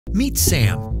Meet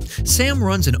Sam. Sam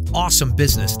runs an awesome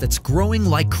business that's growing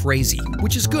like crazy,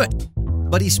 which is good.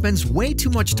 But he spends way too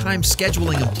much time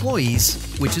scheduling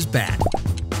employees, which is bad.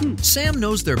 Sam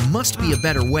knows there must be a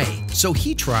better way, so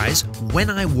he tries When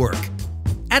I Work.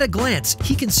 At a glance,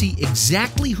 he can see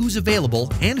exactly who's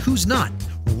available and who's not,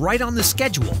 right on the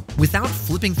schedule, without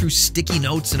flipping through sticky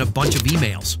notes and a bunch of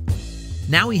emails.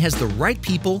 Now he has the right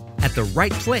people at the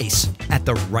right place at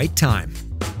the right time.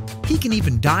 He can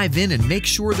even dive in and make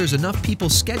sure there's enough people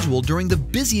scheduled during the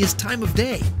busiest time of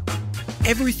day.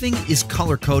 Everything is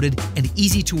color-coded and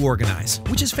easy to organize,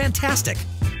 which is fantastic.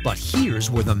 But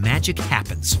here's where the magic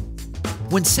happens.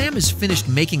 When Sam is finished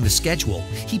making the schedule,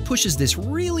 he pushes this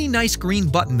really nice green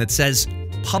button that says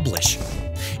Publish.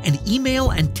 An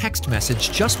email and text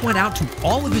message just went out to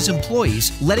all of his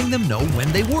employees letting them know when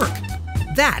they work.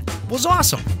 That was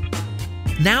awesome!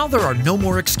 Now there are no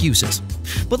more excuses.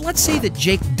 But let's say that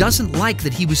Jake doesn't like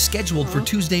that he was scheduled for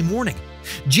Tuesday morning.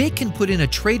 Jake can put in a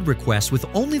trade request with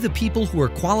only the people who are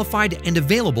qualified and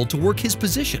available to work his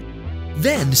position.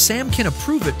 Then Sam can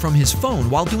approve it from his phone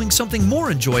while doing something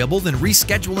more enjoyable than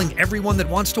rescheduling everyone that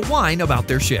wants to whine about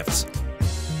their shifts.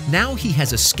 Now he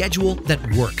has a schedule that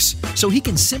works, so he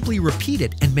can simply repeat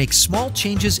it and make small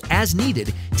changes as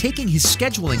needed, taking his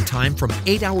scheduling time from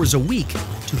 8 hours a week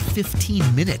to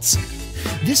 15 minutes.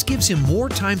 This gives him more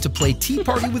time to play tea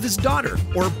party with his daughter,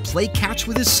 or play catch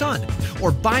with his son,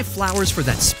 or buy flowers for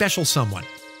that special someone.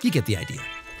 You get the idea.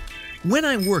 When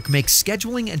I Work makes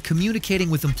scheduling and communicating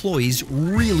with employees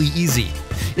really easy.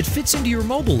 It fits into your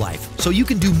mobile life, so you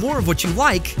can do more of what you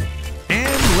like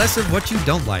and less of what you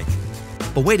don't like.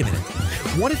 But wait a minute,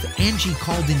 what if Angie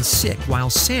called in sick while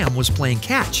Sam was playing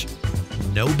catch?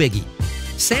 No biggie.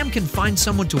 Sam can find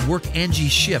someone to work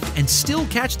Angie's shift and still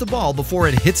catch the ball before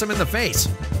it hits him in the face.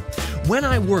 When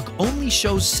I Work only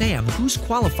shows Sam who's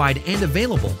qualified and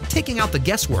available, taking out the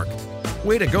guesswork.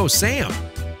 Way to go, Sam!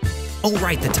 Oh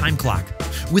right, the time clock.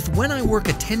 With When I Work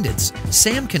Attendance,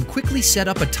 Sam can quickly set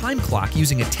up a time clock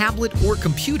using a tablet or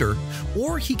computer,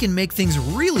 or he can make things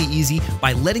really easy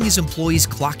by letting his employees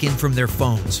clock in from their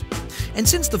phones. And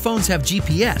since the phones have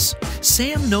GPS,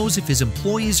 Sam knows if his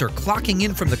employees are clocking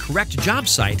in from the correct job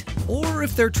site or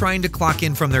if they're trying to clock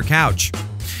in from their couch.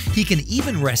 He can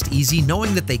even rest easy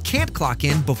knowing that they can't clock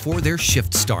in before their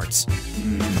shift starts.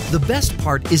 The best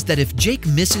part is that if Jake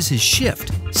misses his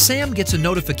shift, Sam gets a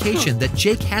notification that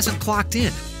Jake hasn't clocked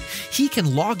in. He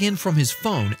can log in from his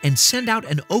phone and send out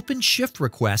an open shift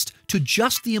request to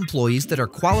just the employees that are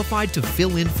qualified to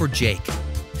fill in for Jake.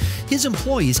 His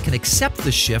employees can accept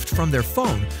the shift from their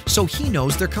phone so he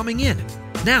knows they're coming in.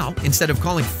 Now, instead of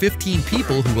calling 15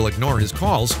 people who will ignore his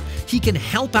calls, he can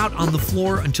help out on the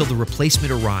floor until the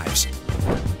replacement arrives.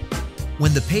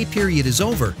 When the pay period is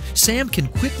over, Sam can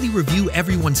quickly review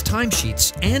everyone's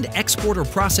timesheets and export or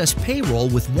process payroll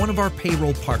with one of our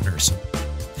payroll partners.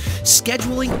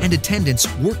 Scheduling and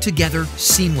attendance work together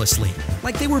seamlessly,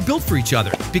 like they were built for each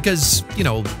other, because,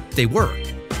 they were.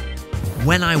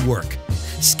 When I Work.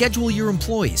 Schedule your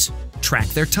employees, track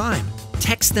their time,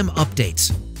 text them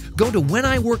updates. Go to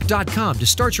wheniwork.com to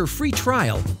start your free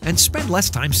trial and spend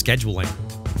less time scheduling.